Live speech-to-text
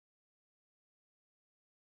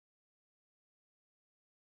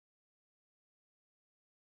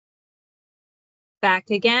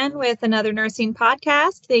Back again with another nursing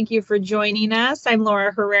podcast. Thank you for joining us. I'm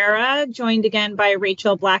Laura Herrera, joined again by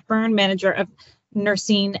Rachel Blackburn, Manager of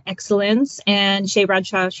Nursing Excellence, and Shay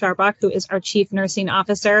Bradshaw Sharbach, who is our Chief Nursing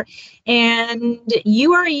Officer. And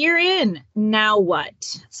you are a year in. Now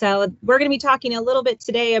what? So we're going to be talking a little bit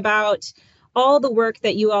today about all the work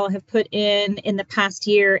that you all have put in the past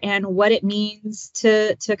year and what it means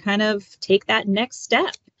to kind of take that next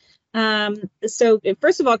step. So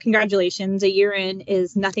first of all, congratulations. A year in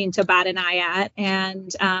is nothing to bat an eye at.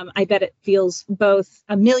 And I bet it feels both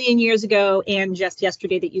a million years ago and just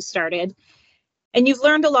yesterday that you started. And you've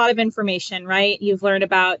learned a lot of information, right? You've learned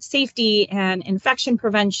about safety and infection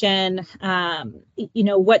prevention,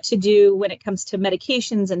 what to do when it comes to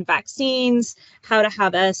medications and vaccines, how to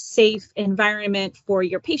have a safe environment for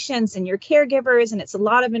your patients and your caregivers. And it's a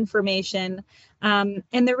lot of information. And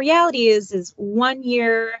the reality is 1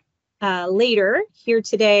 year later, here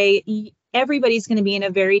today, everybody's going to be in a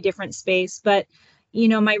very different space. But,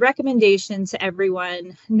 my recommendation to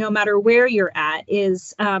everyone, no matter where you're at,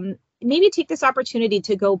 is maybe take this opportunity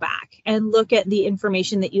to go back and look at the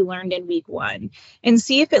information that you learned in week 1 and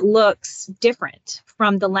see if it looks different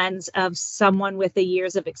from the lens of someone with the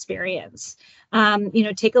years of experience.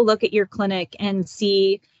 Take a look at your clinic and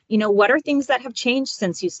see what are things that have changed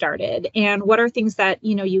since you started, and what are things that,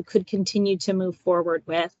 you could continue to move forward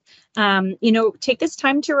with. Take this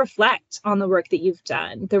time to reflect on the work that you've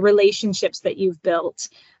done, the relationships that you've built,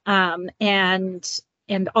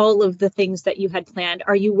 and all of the things that you had planned.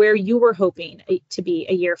 Are you where you were hoping to be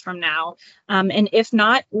a year from now? And if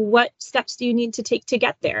not, what steps do you need to take to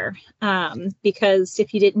get there? Because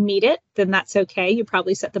if you didn't meet it, then that's okay. You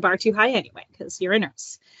probably set the bar too high anyway, because you're a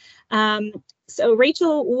nurse. So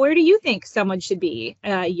Rachel, where do you think someone should be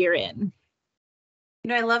a year in?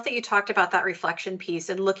 I love that you talked about that reflection piece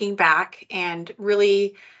and looking back and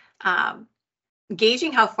really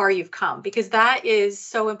gauging how far you've come, because that is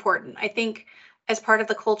so important. I think as part of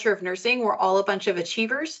the culture of nursing, we're all a bunch of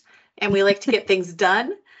achievers and we like to get things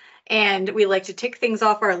done and we like to tick things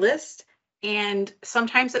off our list. And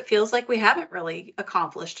sometimes it feels like we haven't really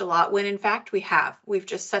accomplished a lot when in fact we have. We've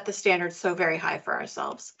just set the standards so very high for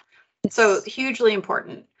ourselves. So hugely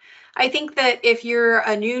important. I think that if you're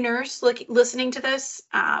a new nurse listening to this,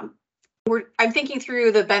 I'm thinking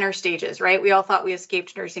through the Benner stages, right? We all thought we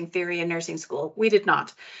escaped nursing theory in nursing school. We did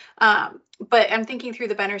not. But I'm thinking through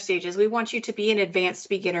the Benner stages. We want you to be an advanced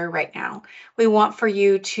beginner right now. We want for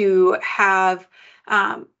you to have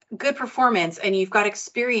good performance, and you've got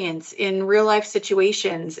experience in real life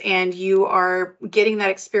situations, and you are getting that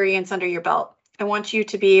experience under your belt. I want you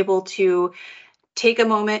to be able to take a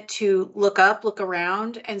moment to look up, look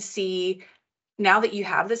around, and see, now that you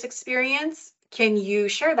have this experience, can you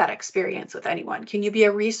share that experience with anyone? Can you be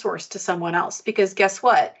a resource to someone else? Because guess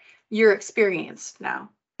what? You're experienced now.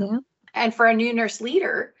 Yeah. And for a new nurse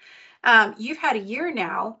leader, you've had a year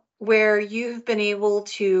now where you've been able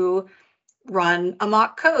to run a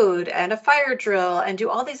mock code and a fire drill and do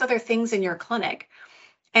all these other things in your clinic.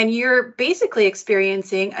 And you're basically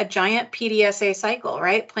experiencing a giant PDSA cycle,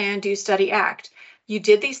 right? Plan, do, study, act. You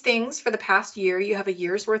did these things for the past year. You have a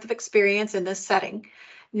year's worth of experience in this setting.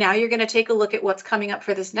 Now you're going to take a look at what's coming up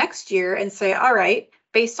for this next year and say, all right,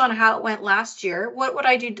 based on how it went last year, what would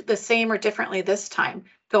I do the same or differently this time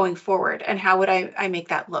going forward? And how would I make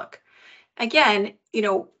that look? Again,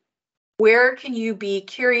 where can you be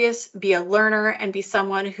curious, be a learner, and be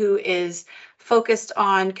someone who is focused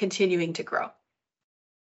on continuing to grow?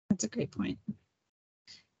 That's a great point.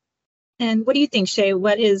 And what do you think, Shay?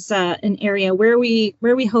 What is an area where we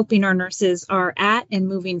hoping our nurses are at and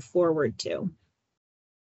moving forward to?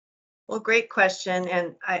 Well, great question.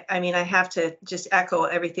 And I mean, I have to just echo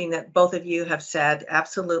everything that both of you have said.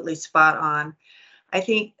 Absolutely spot on. I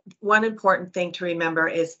think one important thing to remember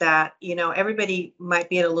is that, everybody might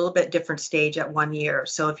be at a little bit different stage at 1 year.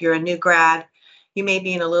 So if you're a new grad, you may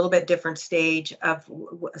be in a little bit different stage of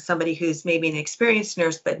somebody who's maybe an experienced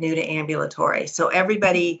nurse, but new to ambulatory. So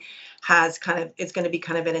everybody is going to be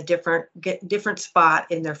kind of in a different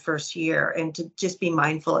spot in their first year, and to just be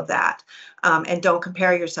mindful of that. And don't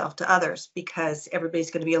compare yourself to others, because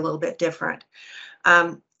everybody's going to be a little bit different.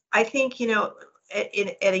 I think,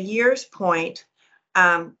 at a year's point,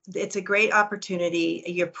 it's a great opportunity.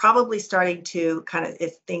 You're probably starting to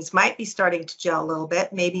things might be starting to gel a little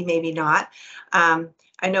bit, maybe not.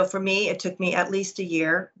 I know for me, it took me at least a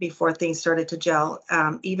year before things started to gel,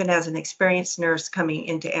 even as an experienced nurse coming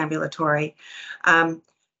into ambulatory.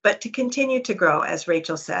 But to continue to grow, as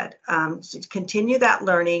Rachel said, to continue that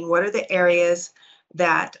learning. What are the areas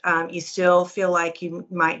that you still feel like you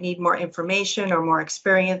might need more information or more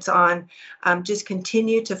experience on, just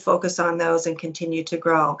continue to focus on those and continue to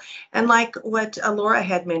grow. And like what Laura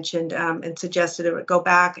had mentioned and suggested, go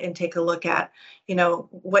back and take a look at,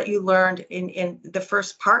 what you learned in the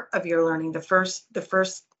first part of your learning, the first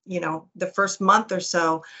month or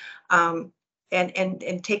so,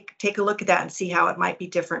 and take a look at that and see how it might be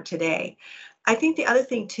different today. I think the other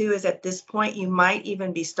thing too is at this point you might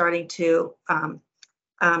even be starting to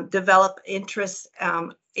develop interests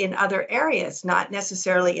in other areas, not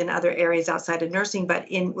necessarily in other areas outside of nursing, but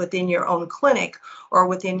within your own clinic or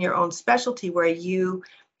within your own specialty where you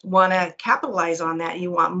want to capitalize on that. You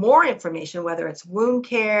want more information, whether it's wound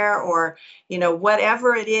care or,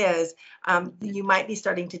 whatever it is, you might be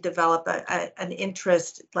starting to develop an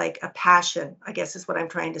interest, like a passion, I guess is what I'm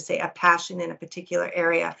trying to say, a passion in a particular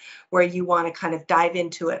area where you want to kind of dive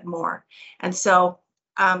into it more. And so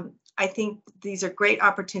I think these are great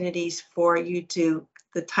opportunities for you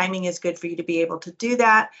the timing is good for you to be able to do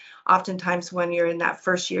that. Oftentimes when you're in that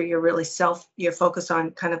first year, you're focused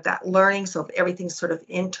on kind of that learning. So everything's sort of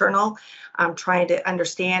internal, trying to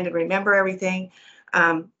understand and remember everything.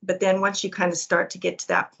 But then once you kind of start to get to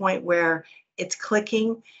that point where it's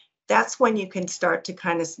clicking, that's when you can start to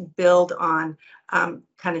kind of build on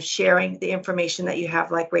kind of sharing the information that you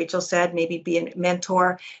have, like Rachel said, maybe be a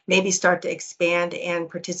mentor, maybe start to expand and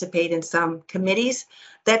participate in some committees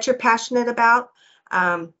that you're passionate about.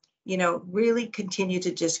 Really continue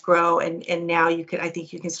to just grow. And now I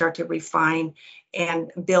think you can start to refine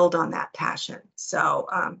and build on that passion. So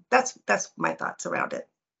that's my thoughts around it.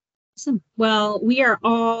 Awesome. Well, we are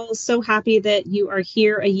all so happy that you are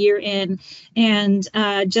here a year in. And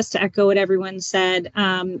just to echo what everyone said,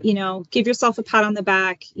 give yourself a pat on the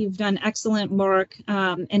back. You've done excellent work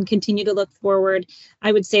and continue to look forward.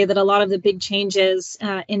 I would say that a lot of the big changes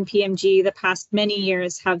in PMG the past many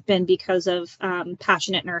years have been because of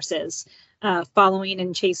passionate nurses following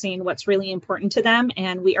and chasing what's really important to them.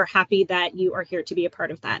 And we are happy that you are here to be a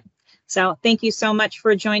part of that. So thank you so much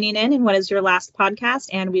for joining in what is your last podcast,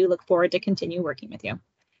 and we look forward to continue working with you.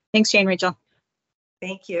 Thanks, Jane, Rachel.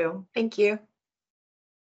 Thank you. Thank you.